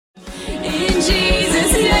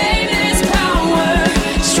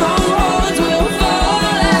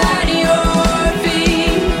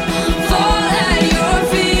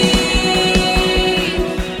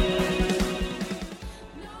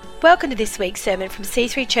Welcome to this week's sermon from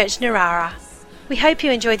C3 Church Narara. We hope you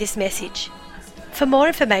enjoy this message. For more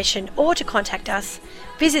information or to contact us,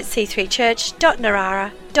 visit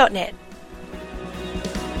c3church.narara.net.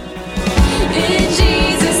 In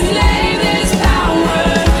Jesus' name there's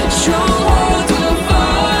power, strongholds will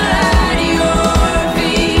fall at your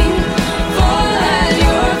feet, fall at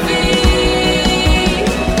your feet.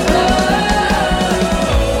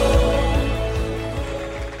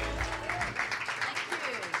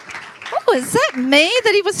 Oh, is that me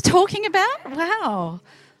that he was talking about? Wow.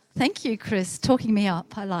 Thank you, Chris, talking me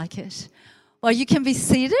up. I like it. Well, you can be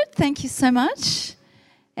seated. Thank you so much.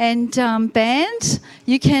 And band,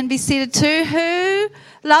 you can be seated too. Who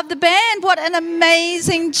loved the band? What an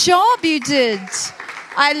amazing job you did.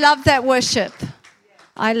 I love that worship.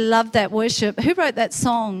 I love that worship. Who wrote that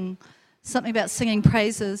song? Something about singing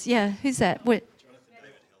praises. Yeah, who's that?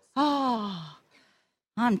 Oh,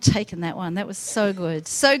 I'm taking that one. That was so good.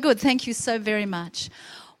 So good. Thank you so very much.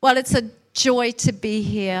 Well, it's a joy to be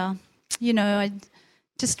here. You know, it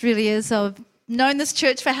just really is. I've known this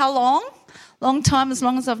church for how long? Long time, as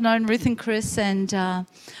long as I've known Ruth and Chris, and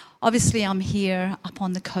obviously I'm here up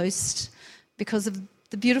on the coast because of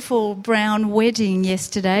the beautiful Brown wedding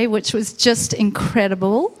yesterday, which was just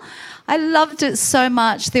incredible. I loved it so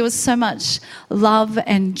much. There was so much love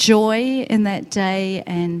and joy in that day,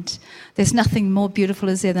 and there's nothing more beautiful,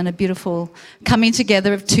 is there, than a beautiful coming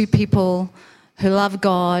together of two people who love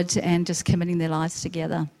God and just committing their lives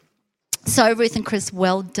together. So Ruth and Chris,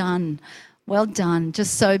 well done. Well done.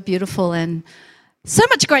 Just so beautiful and so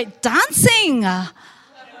much great dancing.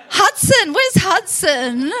 Hudson, where's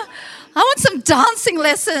Hudson? I want some dancing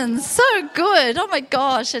lessons. So good. Oh, my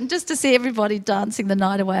gosh. And just to see everybody dancing the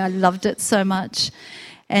night away, I loved it so much.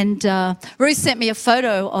 And Ruth sent me a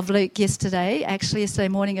photo of Luke yesterday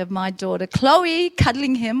morning, of my daughter Chloe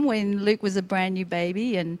cuddling him when Luke was a brand new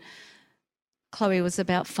baby. And Chloe was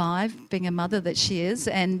about 5, being a mother that she is.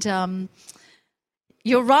 And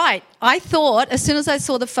you're right. I thought, as soon as I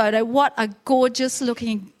saw the photo, what a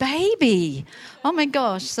gorgeous-looking baby. Oh, my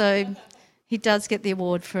gosh. So he does get the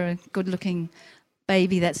award for a good-looking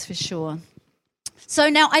baby, that's for sure. So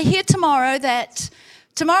now I hear tomorrow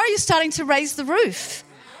you're starting to raise the roof.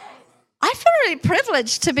 I feel really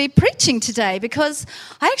privileged to be preaching today because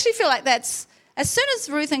I actually feel like that's, as soon as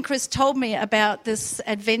Ruth and Chris told me about this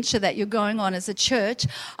adventure that you're going on as a church,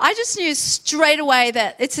 I just knew straight away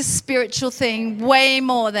that it's a spiritual thing way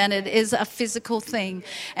more than it is a physical thing.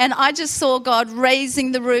 And I just saw God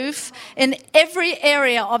raising the roof in every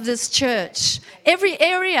area of this church. Every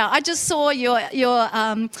area. I just saw your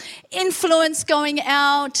influence going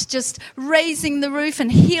out, just raising the roof and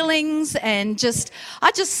healings, and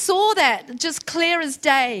I just saw that just clear as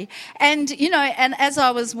day. And, you know, and as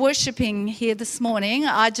I was worshiping here this morning,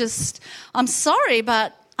 I'm sorry,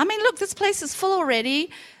 but I mean, look, this place is full already.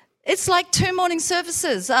 It's like 2 morning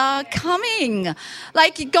services are coming.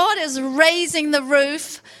 Like, God is raising the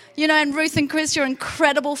roof, you know, and Ruth and Chris, your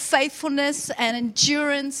incredible faithfulness and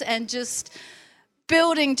endurance and just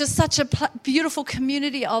building just such a beautiful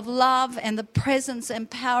community of love and the presence and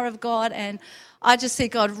power of God. And I just see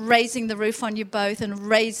God raising the roof on you both and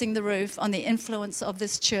raising the roof on the influence of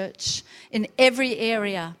this church in every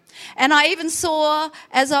area. And I even saw,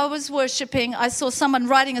 as I was worshiping, I saw someone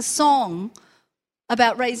writing a song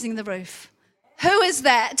about raising the roof. Who is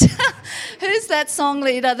that? Who's that song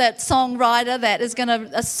leader, that songwriter that is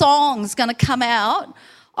a song's going to come out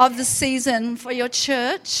of the season for your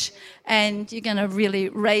church, and you're going to really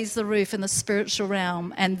raise the roof in the spiritual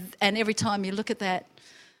realm. And every time you look at that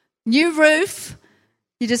new roof,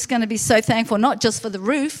 you're just going to be so thankful, not just for the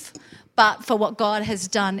roof, but for what God has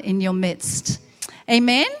done in your midst.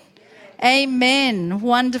 Amen? Amen.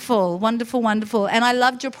 Wonderful, wonderful, wonderful. And I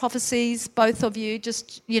loved your prophecies, both of you,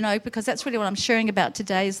 just, you know, because that's really what I'm sharing about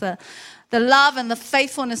today is the love and the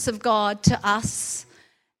faithfulness of God to us.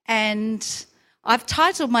 And I've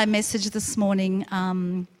titled my message this morning,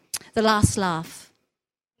 The Last Laugh.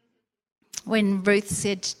 When Ruth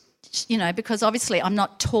said, you know, because obviously I'm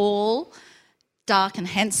not tall, dark and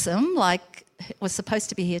handsome like was supposed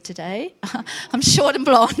to be here today. I'm short and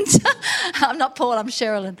blonde. I'm not Paul, I'm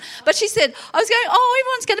Sheralyn. But she said, I was going,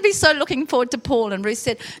 everyone's going to be so looking forward to Paul. And Ruth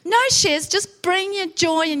said, no, Shez, just bring your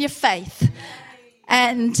joy and your faith.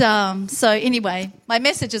 And so anyway, my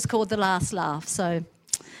message is called The Last Laugh.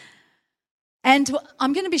 And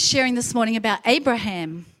I'm going to be sharing this morning about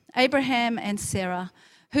Abraham and Sarah,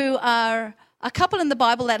 who are a couple in the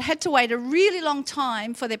Bible that had to wait a really long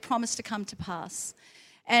time for their promise to come to pass.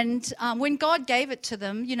 And when God gave it to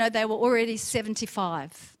them, you know, they were already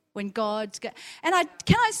 75 when God... can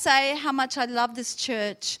I say how much I love this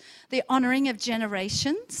church, the honouring of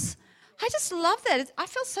generations? I just love that. I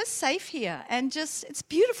feel so safe here, and just it's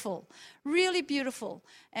beautiful, really beautiful.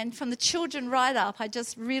 And from the children right up, I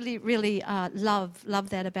just really, really love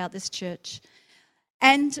that about this church.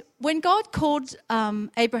 And when God called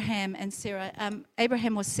Abraham and Sarah,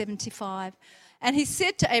 Abraham was 75. And he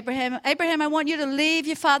said to Abraham, I want you to leave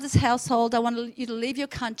your father's household. I want you to leave your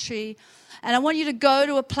country. And I want you to go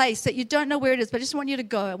to a place that you don't know where it is, but I just want you to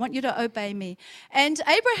go. I want you to obey me. And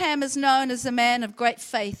Abraham is known as a man of great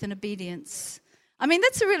faith and obedience. I mean,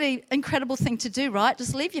 that's a really incredible thing to do, right?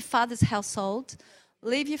 Just leave your father's household,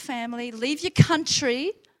 leave your family, leave your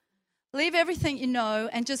country, leave everything you know,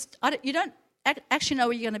 and just, you don't actually know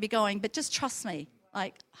where you're going to be going, but just trust me,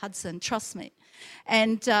 like Hudson, trust me.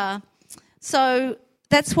 And so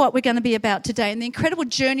that's what we're going to be about today, and the incredible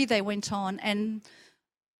journey they went on, and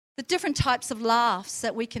the different types of laughs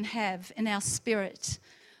that we can have in our spirit.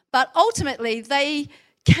 But ultimately, they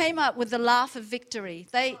came up with the laugh of victory.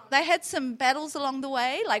 They had some battles along the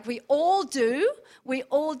way, like we all do. We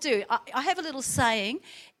all do. I have a little saying,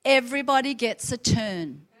 everybody gets a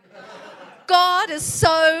turn. God is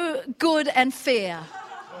so good and fair,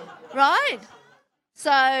 right?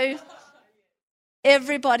 So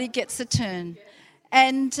everybody gets a turn.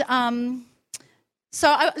 And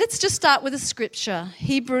let's just start with a scripture,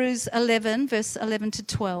 Hebrews 11, verse 11 to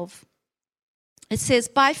 12. It says,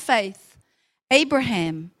 by faith,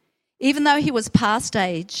 Abraham, even though he was past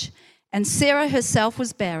age, and Sarah herself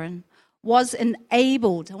was barren, was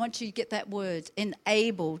enabled, I want you to get that word,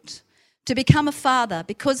 enabled, to become a father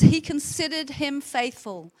because he considered him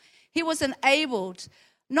faithful. He was enabled,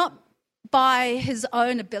 not by his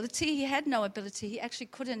own ability. He had no ability. He actually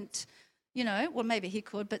couldn't, well, maybe he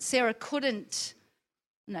could, but Sarah couldn't.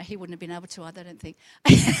 No, he wouldn't have been able to either, I don't think.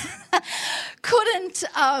 Couldn't,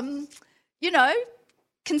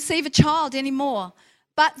 conceive a child anymore.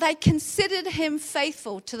 But they considered him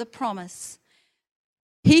faithful to the promise.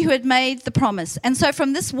 He who had made the promise. And so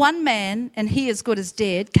from this one man, and he as good as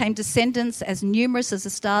dead, came descendants as numerous as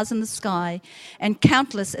the stars in the sky and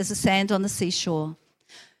countless as the sand on the seashore.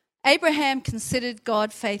 Abraham considered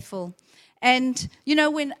God faithful. And,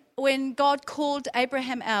 when God called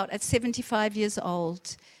Abraham out at 75 years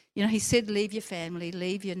old, he said, leave your family,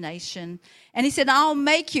 leave your nation. And he said, I'll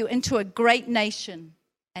make you into a great nation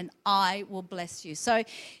and I will bless you. So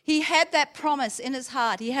he had that promise in his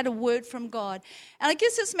heart. He had a word from God. And I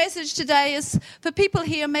guess this message today is for people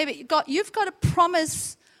here, maybe you've got a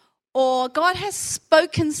promise or God has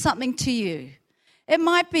spoken something to you. It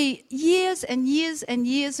might be years and years and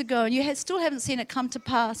years ago and you still haven't seen it come to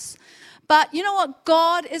pass. But you know what?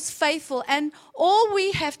 God is faithful, and all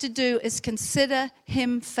we have to do is consider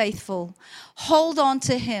him faithful. Hold on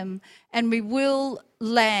to him, and we will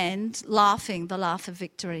land laughing the laugh of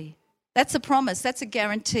victory. That's a promise. That's a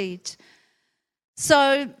guaranteed.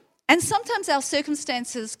 So, and sometimes our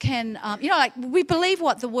circumstances can, we believe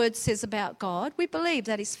what the word says about God. We believe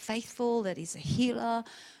that he's faithful, that he's a healer.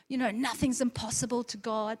 Nothing's impossible to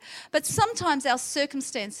God. But sometimes our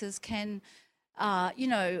circumstances can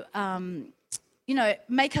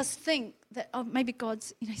make us think that, maybe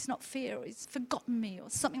God's, he's not fair or he's forgotten me or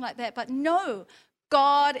something like that. But no,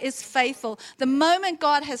 God is faithful. The moment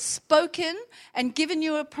God has spoken and given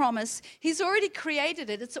you a promise, he's already created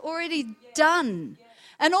it. It's already done.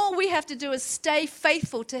 And all we have to do is stay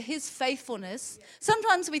faithful to his faithfulness.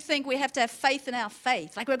 Sometimes we think we have to have faith in our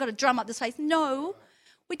faith, like we've got to drum up this faith. No,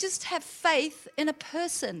 we just have faith in a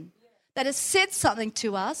person that has said something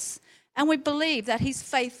to us, and we believe that he's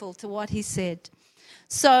faithful to what he said.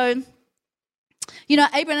 So,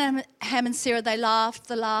 Abraham and Sarah, they laughed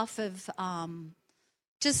the laugh of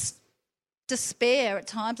just despair at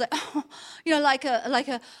times, that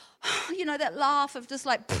laugh of just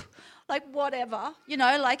like whatever,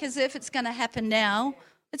 like as if it's going to happen now.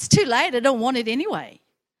 It's too late. I don't want it anyway.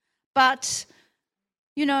 But,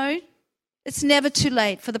 it's never too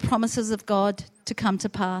late for the promises of God to come to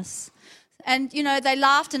pass. And, they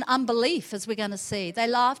laughed in unbelief, as we're going to see. They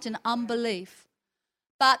laughed in unbelief.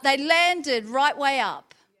 But they landed right way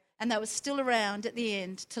up, and they were still around at the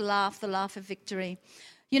end to laugh the laugh of victory.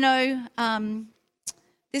 There's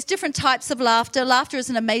different types of laughter. Laughter is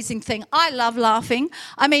an amazing thing. I love laughing.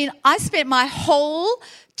 I mean, I spent my whole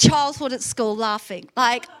childhood at school laughing.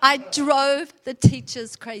 Like, I drove the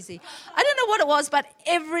teachers crazy. I don't know what it was, but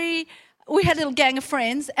we had a little gang of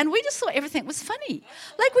friends, and we just thought everything was funny.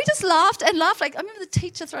 Like, we just laughed and laughed. Like, I remember the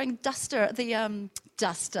teacher throwing duster,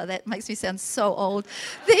 that makes me sound so old.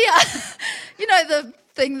 The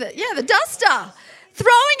duster.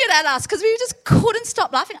 throwing it at us because we just couldn't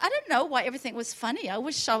stop laughing. I don't know why everything was funny. I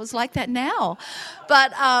wish I was like that now.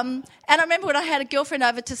 But, and I remember when I had a girlfriend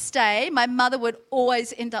over to stay, my mother would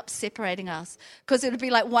always end up separating us because it would be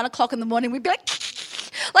like 1 o'clock in the morning. We'd be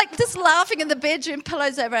like just laughing in the bedroom,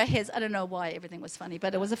 pillows over our heads. I don't know why everything was funny,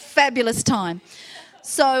 but it was a fabulous time.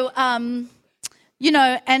 So, you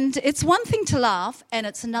know, and it's one thing to laugh and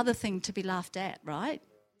it's another thing to be laughed at, right?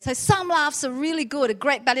 So some laughs are really good, a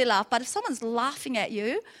great belly laugh, but if someone's laughing at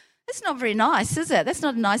you, it's not very nice, is it? That's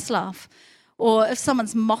not a nice laugh. Or if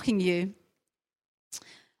someone's mocking you.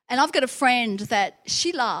 And I've got a friend that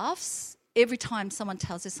she laughs every time someone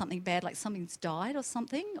tells her something bad, like something's died or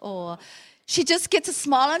something, or she just gets a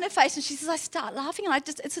smile on her face and she says, I start laughing, and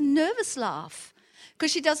it's a nervous laugh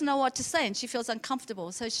because she doesn't know what to say and she feels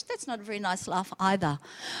uncomfortable. So that's not a very nice laugh either.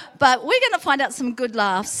 But we're going to find out some good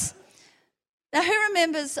laughs. Now, who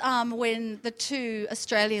remembers when the 2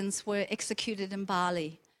 Australians were executed in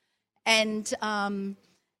Bali? And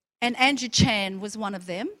Andrew Chan was one of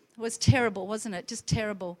them. It was terrible, wasn't it? Just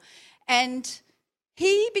terrible. And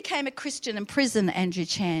he became a Christian in prison, Andrew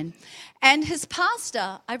Chan. And his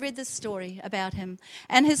pastor, I read this story about him,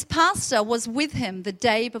 and his pastor was with him the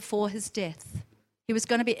day before his death. He was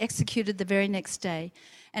going to be executed the very next day.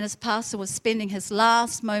 And his pastor was spending his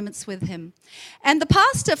last moments with him. And the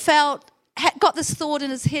pastor got this thought in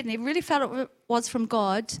his head, and he really felt it was from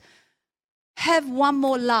God. Have one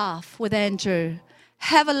more laugh with Andrew.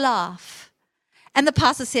 Have a laugh. And the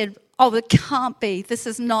pastor said, oh, it can't be. This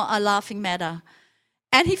is not a laughing matter.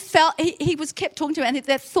 And he felt, he was kept talking to him, and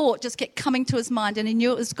that thought just kept coming to his mind, and he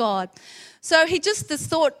knew it was God. So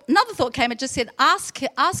another thought came and just said, ask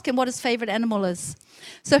him what his favourite animal is.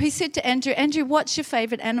 So he said to Andrew, what's your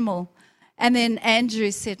favourite animal? And then Andrew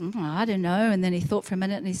said, I don't know. And then he thought for a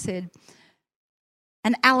minute and he said,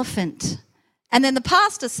 an elephant. And then the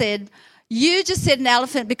pastor said, you just said an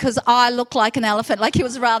elephant because I look like an elephant, like he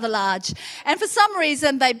was rather large. And for some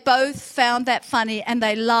reason, they both found that funny, and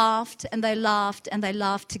they laughed and they laughed and they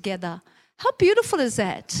laughed together. How beautiful is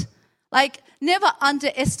that? Like, never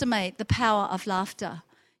underestimate the power of laughter.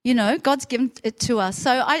 You know, God's given it to us.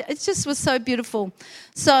 So it just was so beautiful.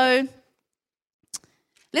 So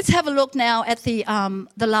let's have a look now at the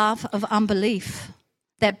laugh of unbelief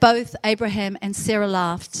that both Abraham and Sarah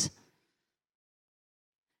laughed.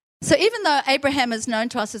 So even though Abraham is known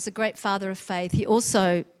to us as a great father of faith,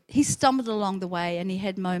 he stumbled along the way and he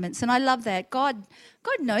had moments. And I love that. God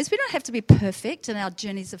knows we don't have to be perfect in our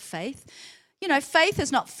journeys of faith. You know, faith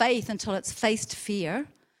is not faith until it's faced fear.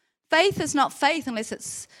 Faith is not faith unless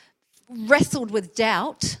it's wrestled with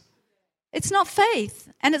doubt. It's not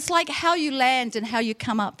faith. And it's like how you land and how you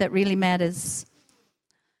come up that really matters.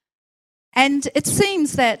 And it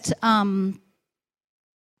seems that,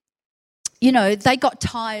 they got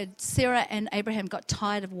tired. Sarah and Abraham got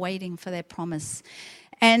tired of waiting for their promise.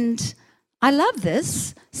 And I love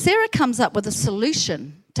this. Sarah comes up with a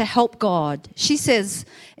solution to help God. She says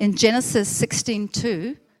in Genesis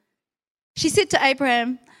 16:2, she said to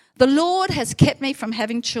Abraham, the Lord has kept me from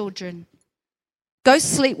having children. Go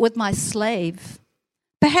sleep with my slave.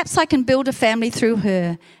 Perhaps I can build a family through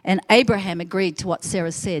her. And Abraham agreed to what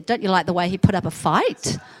Sarah said. Don't you like the way he put up a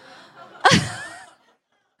fight?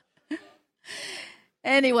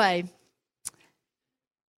 Anyway,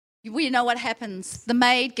 we know what happens. The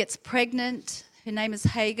maid gets pregnant. Her name is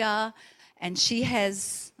Hagar. And she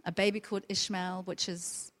has a baby called Ishmael, which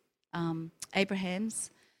is Abraham's.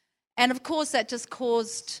 And of course, that just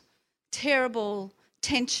caused terrible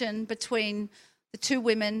tension between the two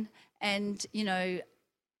women. And,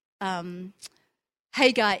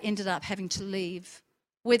 Hagar ended up having to leave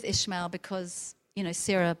with Ishmael because,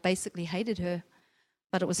 Sarah basically hated her.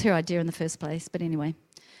 But it was her idea in the first place. But anyway.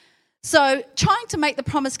 So trying to make the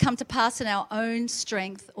promise come to pass in our own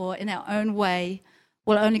strength or in our own way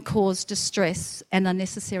will only cause distress and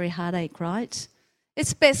unnecessary heartache, right?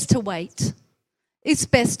 It's best to wait. It's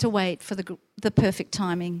best to wait for the perfect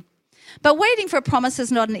timing. But waiting for a promise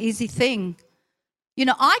is not an easy thing.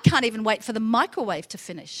 I can't even wait for the microwave to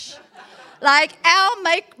finish. Like,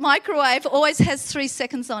 our microwave always has 3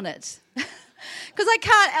 seconds on it. Because I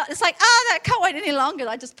can't, it's like, I can't wait any longer.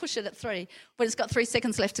 I just push it at 3, but it's got 3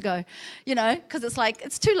 seconds left to go, because it's like,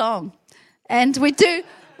 it's too long. And we do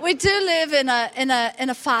live in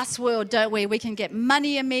a fast world, don't we? We can get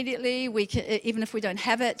money immediately. We can, even if we don't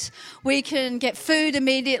have it. We can get food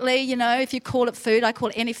immediately. If you call it food, I call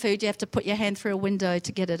it any food. You have to put your hand through a window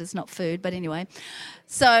to get it. It's not food, but anyway.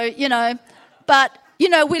 So,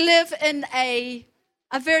 we live in a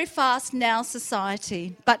very fast now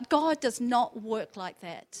society, but God does not work like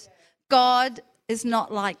that. God is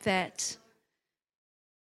not like that.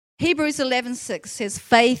 Hebrews 11:6 says,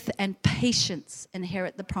 faith and patience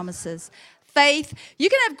inherit the promises. Faith, you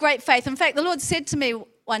can have great faith. In fact, the Lord said to me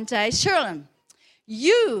one day, Sheralyn,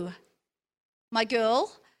 you, my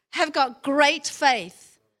girl, have got great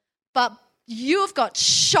faith, but you've got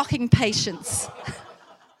shocking patience.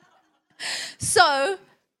 So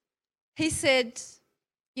he said,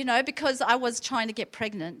 because I was trying to get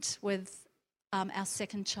pregnant with our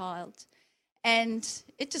second child, and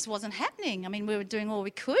it just wasn't happening. I mean, we were doing all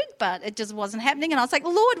we could, but it just wasn't happening. And I was like,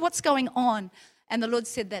 Lord, what's going on? And the Lord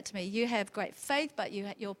said that to me. You have great faith, but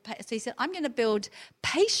so he said, I'm going to build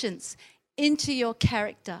patience into your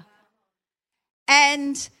character.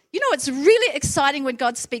 And it's really exciting when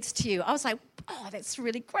God speaks to you. I was like, oh, that's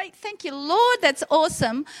really great. Thank you, Lord. That's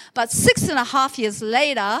awesome. But 6.5 years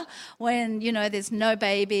later, when, there's no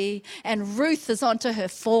baby, and Ruth is on to her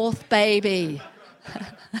 4th baby.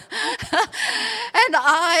 And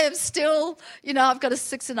I am still, I've got a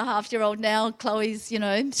 6.5-year-old now.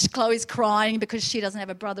 Chloe's crying because she doesn't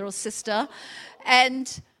have a brother or sister.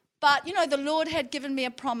 But, the Lord had given me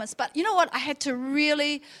a promise. But you know what? I had to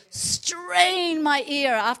really strain my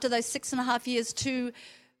ear after those 6.5 years to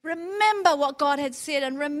remember what God had said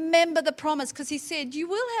and remember the promise, because he said, you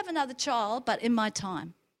will have another child, but in my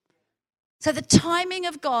time. So the timing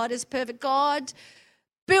of God is perfect. God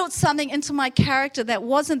built something into my character that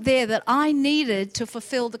wasn't there that I needed to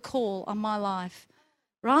fulfill the call on my life,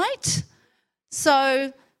 right?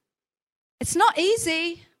 So it's not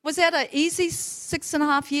easy. Was that an easy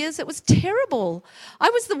 6.5 years? It was terrible. I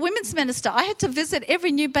was the women's minister. I had to visit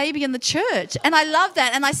every new baby in the church, and I loved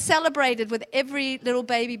that, and I celebrated with every little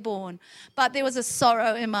baby born. But there was a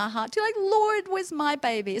sorrow in my heart. You're like, Lord, where's my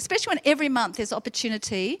baby? Especially when every month there's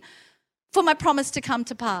opportunity for my promise to come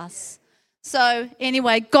to pass. So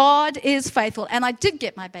anyway, God is faithful, and I did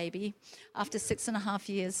get my baby after 6.5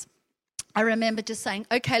 years. I remember just saying,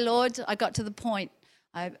 okay, Lord, I got to the point.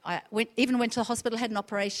 I went to the hospital, had an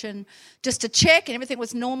operation just to check, and everything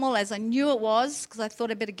was normal as I knew it was, because I thought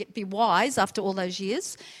I'd better be wise after all those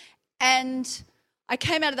years. And I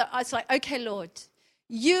came out of I was like, okay, Lord,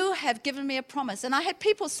 you have given me a promise. And I had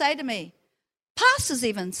people say to me, pastors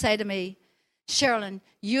even say to me, Sheralyn,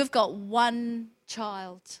 you've got one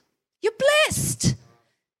child. You're blessed.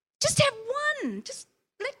 Just have one. Just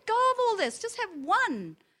let go of all this. Just have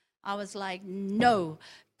one. I was like, no.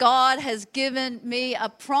 God has given me a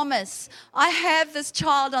promise. I have this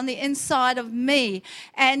child on the inside of me.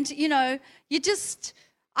 And,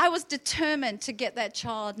 I was determined to get that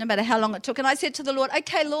child no matter how long it took. And I said to the Lord,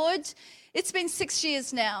 okay, Lord, it's been 6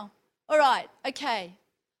 years now. All right, okay.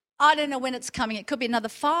 I don't know when it's coming. It could be another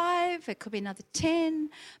 5. It could be another 10.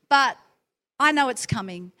 But I know it's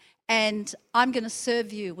coming. And I'm going to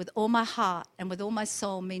serve you with all my heart and with all my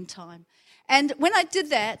soul meantime. And when I did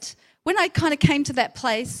that, when I kind of came to that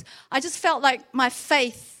place, I just felt like my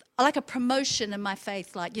faith, like a promotion in my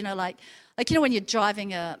faith, like when you're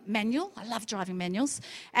driving a manual. I love driving manuals.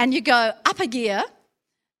 And you go up a gear,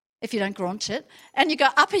 if you don't graunch it, and you go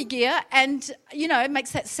up a gear, and, it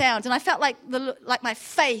makes that sound. And I felt like my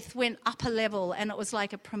faith went up a level, and it was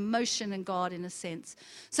like a promotion in God in a sense.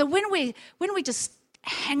 So when we just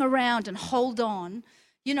hang around and hold on,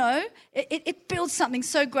 it builds something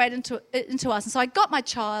so great into us. And so I got my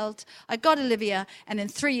child, I got Olivia, and then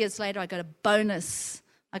 3 years later I got a bonus.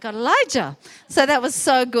 I got Elijah. So that was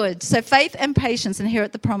so good. So faith and patience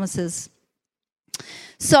inherit the promises.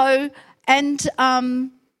 So, and,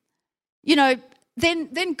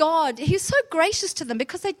 then God, he was so gracious to them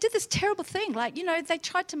because they did this terrible thing. They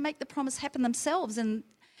tried to make the promise happen themselves and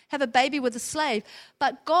have a baby with a slave.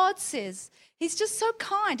 But God says, he's just so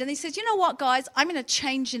kind. And he says, you know what, guys? I'm going to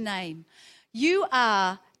change your name. You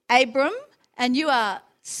are Abram and you are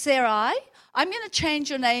Sarai. I'm going to change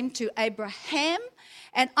your name to Abraham,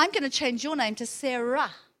 and I'm going to change your name to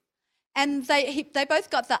Sarah. And they both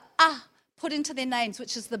got the put into their names,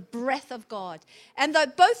 which is the breath of God. And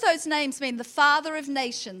both those names mean the father of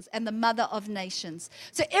nations and the mother of nations.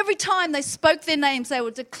 So every time they spoke their names, they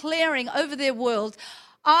were declaring over their world,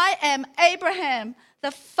 I am Abraham,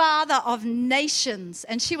 the father of nations.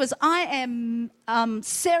 And I am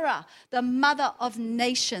Sarah, the mother of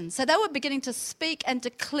nations. So they were beginning to speak and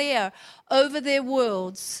declare over their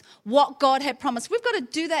worlds what God had promised. We've got to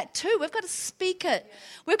do that too. We've got to speak it.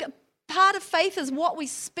 Part of faith is what we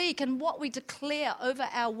speak and what we declare over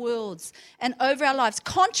our worlds and over our lives,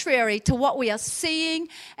 contrary to what we are seeing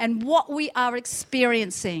and what we are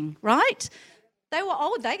experiencing, right? They were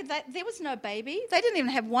old. There was no baby. They didn't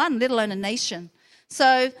even have one, let alone a nation.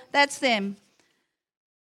 So that's them.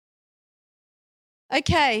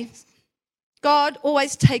 Okay. God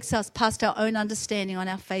always takes us past our own understanding on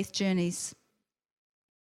our faith journeys.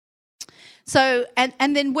 So,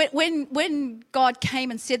 and then when God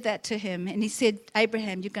came and said that to him, and he said,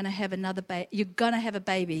 Abraham, you're going to have you're going to have a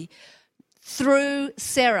baby through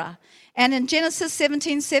Sarah. And in Genesis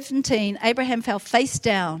 17:17, Abraham fell face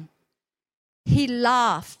down. He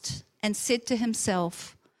laughed and said to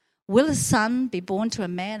himself, will a son be born to a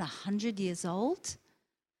man 100 years old?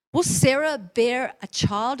 Will Sarah bear a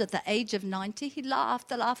child at the age of 90? He laughed,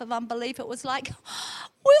 the laugh of unbelief. It was like,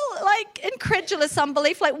 incredulous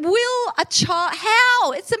unbelief. Like, will a child,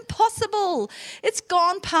 how? It's impossible. It's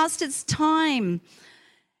gone past its time.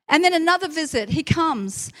 And then another visit, he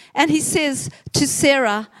comes and he says to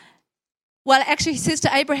Sarah, he says to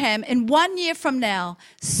Abraham, in 1 year from now,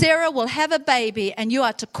 Sarah will have a baby and you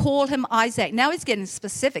are to call him Isaac. Now he's getting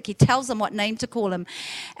specific. He tells them what name to call him.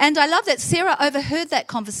 And I love that Sarah overheard that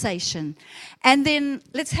conversation. And then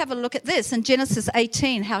let's have a look at this in Genesis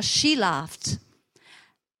 18, how she laughed.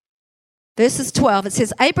 Verses 12, it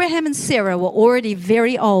says, Abraham and Sarah were already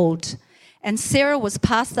very old, and Sarah was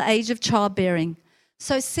past the age of childbearing.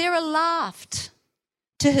 So Sarah laughed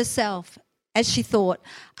to herself, as she thought,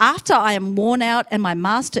 after I am worn out and my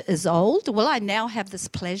master is old, will I now have this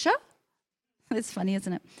pleasure? That's funny,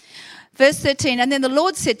 isn't it? Verse 13, and then the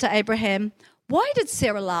Lord said to Abraham, why did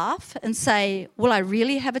Sarah laugh and say, will I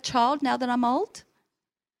really have a child now that I'm old?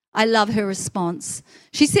 I love her response.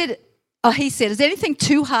 He said, is anything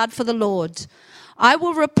too hard for the Lord? I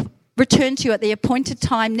will return to you at the appointed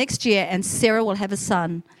time next year and Sarah will have a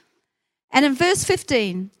son. And in verse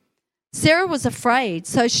 15, Sarah was afraid,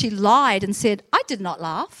 so she lied and said, I did not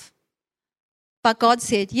laugh. But God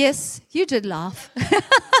said, yes, you did laugh.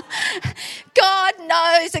 God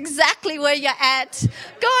knows exactly where you're at.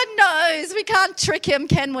 God knows. We can't trick him,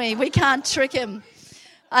 can we? We can't trick him.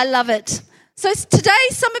 I love it. So today,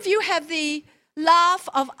 some of you have the laugh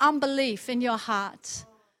of unbelief in your heart.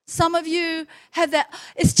 Some of you have that,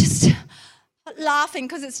 it's just laughing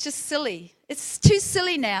because it's just silly. It's too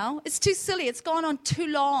silly now. It's too silly. It's gone on too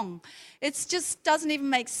long. It just doesn't even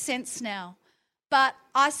make sense now. But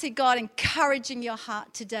I see God encouraging your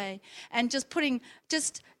heart today and just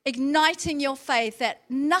igniting your faith that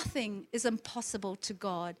nothing is impossible to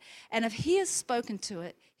God. And if he has spoken to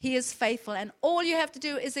it, he is faithful. And all you have to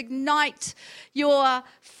do is ignite your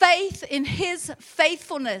faith in his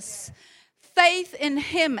faithfulness, faith in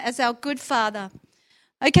him as our good Father.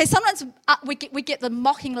 Okay, sometimes we get the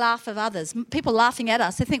mocking laugh of others, people laughing at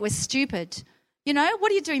us. They think we're stupid. You know,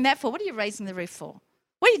 what are you doing that for? What are you raising the roof for?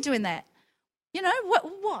 Why are you doing that? You know,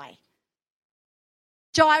 why?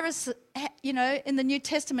 Jairus, you know, in the New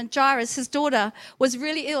Testament, Jairus, his daughter, was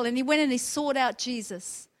really ill, and he went and he sought out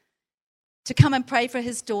Jesus to come and pray for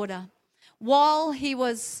his daughter. While he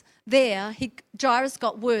was there, Jairus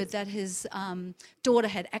got word that his daughter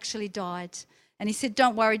had actually died. And he said,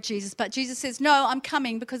 don't worry, Jesus. But Jesus says, no, I'm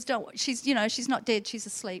coming because she's not dead, she's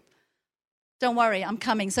asleep. Don't worry, I'm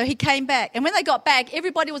coming. So he came back. And when they got back,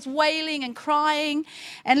 everybody was wailing and crying.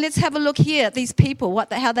 And let's have a look here at these people,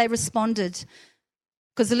 how they responded.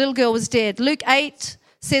 Because the little girl was dead. Luke 8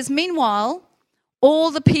 says, meanwhile, all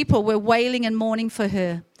the people were wailing and mourning for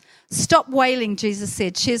her. Stop wailing, Jesus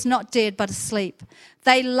said. She is not dead, but asleep.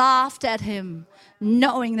 They laughed at him,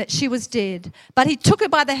 knowing that she was dead. But he took her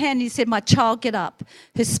by the hand and he said, my child, get up.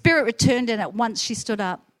 Her spirit returned and at once she stood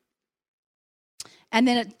up. And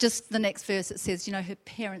then the next verse it says, you know, her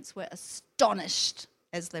parents were astonished,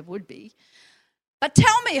 as they would be. But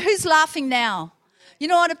tell me, who's laughing now? You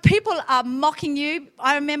know what, if people are mocking you,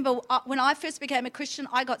 I remember when I first became a Christian,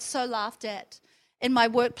 I got so laughed at. In my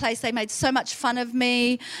workplace, they made so much fun of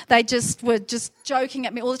me. They were joking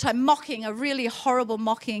at me all the time, mocking, a really horrible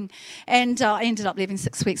mocking. And I ended up leaving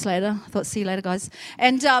 6 weeks later. I thought, see you later, guys.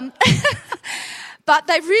 And but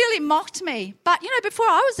they really mocked me. But, you know, before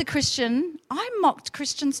I was a Christian, I mocked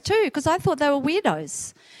Christians too because I thought they were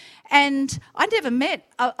weirdos. And I never met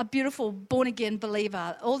a beautiful born-again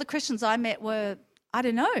believer. All the Christians I met were, I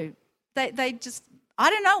don't know, they just... I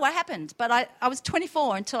don't know what happened, but I was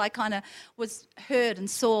 24 until I kind of was heard and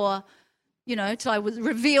saw, you know, till I was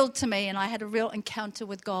revealed to me and I had a real encounter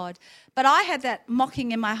with God. But I had that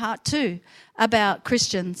mocking in my heart too about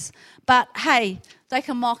Christians. But hey, they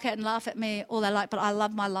can mock at and laugh at me all they like, but I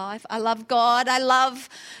love my life. I love God. I love,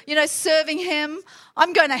 you know, serving him.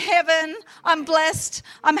 I'm going to heaven. I'm blessed.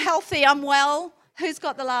 I'm healthy. I'm well. Who's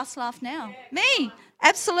got the last laugh now? Me.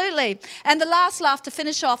 Absolutely. And the last laugh to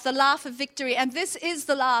finish off, the laugh of victory. And this is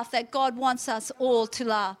the laugh that God wants us all to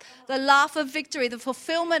laugh. The laugh of victory, the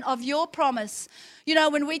fulfillment of your promise. You know,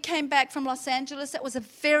 when we came back from Los Angeles, that was a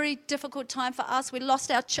very difficult time for us. We lost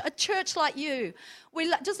a church like you.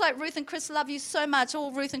 Just like Ruth and Chris love you so much.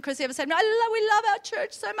 All Ruth and Chris ever said, we love our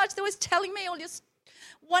church so much. They were telling me all your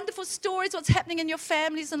wonderful stories, what's happening in your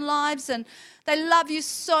families and lives, and they love you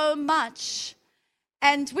so much.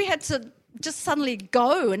 And we had to just suddenly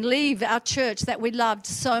go and leave our church that we loved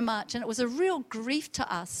so much, and it was a real grief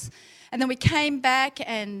to us. And then we came back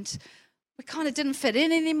and we kind of didn't fit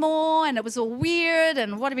in anymore, and it was all weird,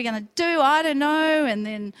 and what are we going to do? I don't know. And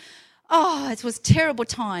then, it was terrible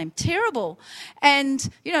time, terrible. And,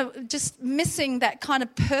 just missing that kind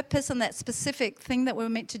of purpose and that specific thing that we were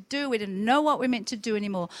meant to do. We didn't know what we were meant to do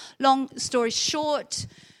anymore. Long story short,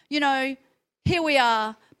 here we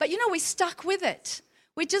are. But, we stuck with it.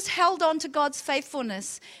 We just held on to God's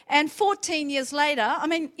faithfulness. And 14 years later,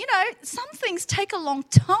 some things take a long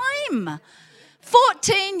time.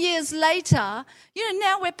 14 years later,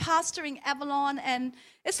 now we're pastoring Avalon, and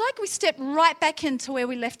it's like we stepped right back into where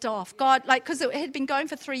we left off. God, because it had been going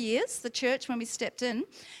for 3 years, the church, when we stepped in.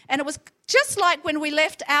 And it was just like when we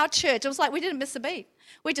left our church. It was like we didn't miss a beat.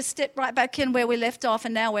 We just stepped right back in where we left off,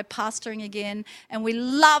 and now we're pastoring again, and we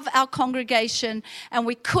love our congregation, and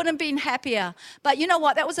we couldn't have been happier. But you know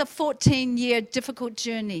what? That was a 14-year difficult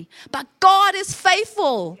journey. But God is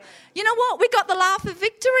faithful. You know what? We got the laugh of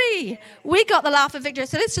victory. We got the laugh of victory.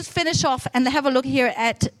 So let's just finish off and have a look here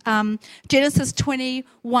at Genesis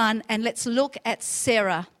 21, and let's look at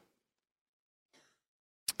Sarah.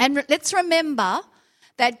 And let's remember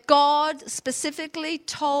that God specifically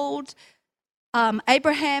told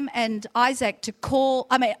Abraham and Sarah to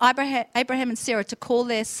call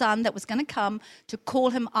their son that was going to come, to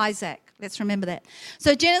call him Isaac. Let's remember that.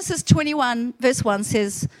 So Genesis 21 verse 1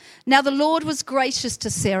 says, "Now the Lord was gracious to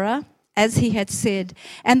Sarah, as he had said,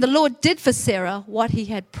 and the Lord did for Sarah what he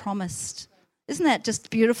had promised." Isn't that just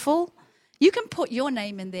beautiful? You can put your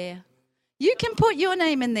name in there. You can put your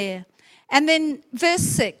name in there. And then verse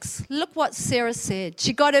 6, look what Sarah said.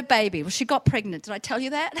 She got her baby. Well, she got pregnant. Did I tell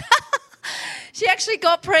you that? She actually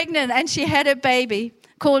got pregnant, and she had her baby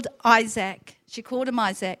called Isaac. She called him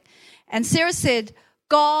Isaac. And Sarah said,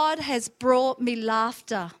 "God has brought me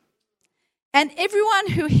laughter, and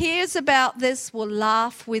everyone who hears about this will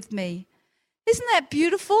laugh with me." Isn't that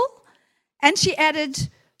beautiful? And she added,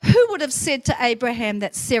 "Who would have said to Abraham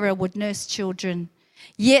that Sarah would nurse children?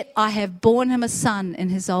 Yet I have borne him a son in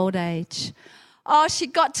his old age." Oh, she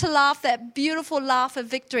got to laugh, that beautiful laugh of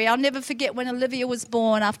victory. I'll never forget when Olivia was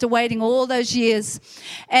born after waiting all those years.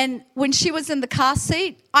 And when she was in the car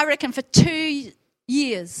seat, I reckon for 2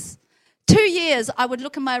 years, I would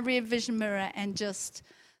look in my rear vision mirror and just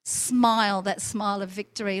smile, that smile of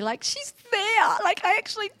victory. Like, she's there. Like, I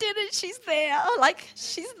actually did it. She's there. Like,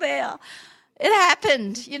 she's there. It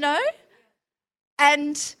happened,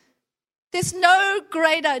 And there's no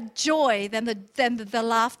greater joy than the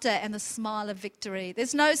laughter and the smile of victory.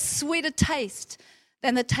 There's no sweeter taste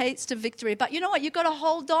than the taste of victory. But you know what? You've got to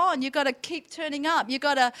hold on. You've got to keep turning up. You've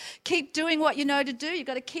got to keep doing what you know to do. You've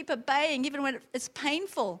got to keep obeying even when it's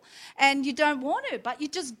painful and you don't want to, but you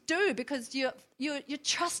just do because you're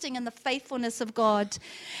trusting in the faithfulness of God.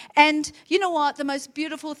 And you know what? The most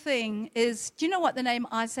beautiful thing is, do you know what the name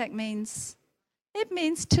Isaac means? It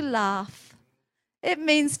means to laugh. It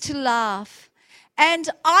means to laugh. And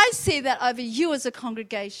I see that over you as a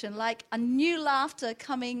congregation, like a new laughter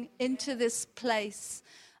coming into this place,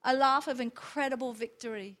 a laugh of incredible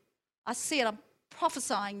victory. I see it. I'm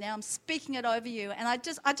prophesying now. I'm speaking it over you. And I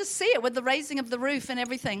just see it with the raising of the roof and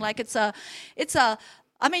everything. Like you've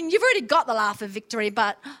already got the laugh of victory,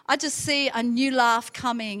 but I just see a new laugh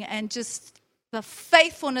coming and just the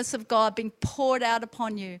faithfulness of God being poured out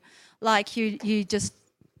upon you. Like you just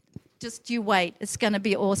you wait. It's going to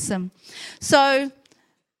be awesome. So,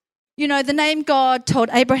 the name God told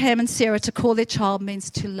Abraham and Sarah to call their child means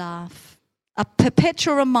to laugh. A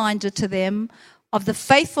perpetual reminder to them of the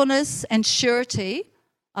faithfulness and surety,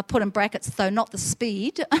 I put in brackets though, not the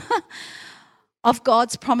speed, of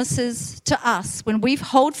God's promises to us when we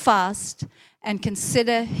hold fast and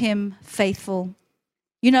consider him faithful.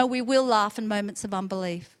 We will laugh in moments of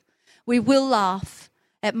unbelief. We will laugh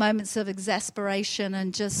at moments of exasperation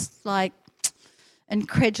and just like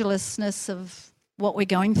incredulousness of what we're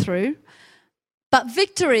going through. But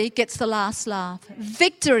victory gets the last laugh.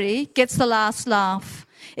 Victory gets the last laugh.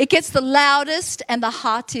 It gets the loudest and the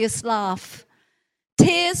heartiest laugh.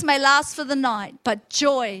 Tears may last for the night, but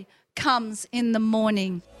joy comes in the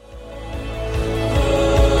morning.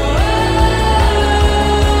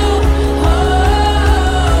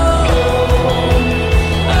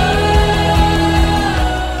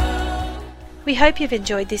 We hope you've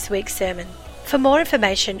enjoyed this week's sermon. For more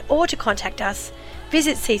information or to contact us,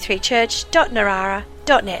 visit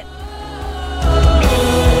c3church.narara.net.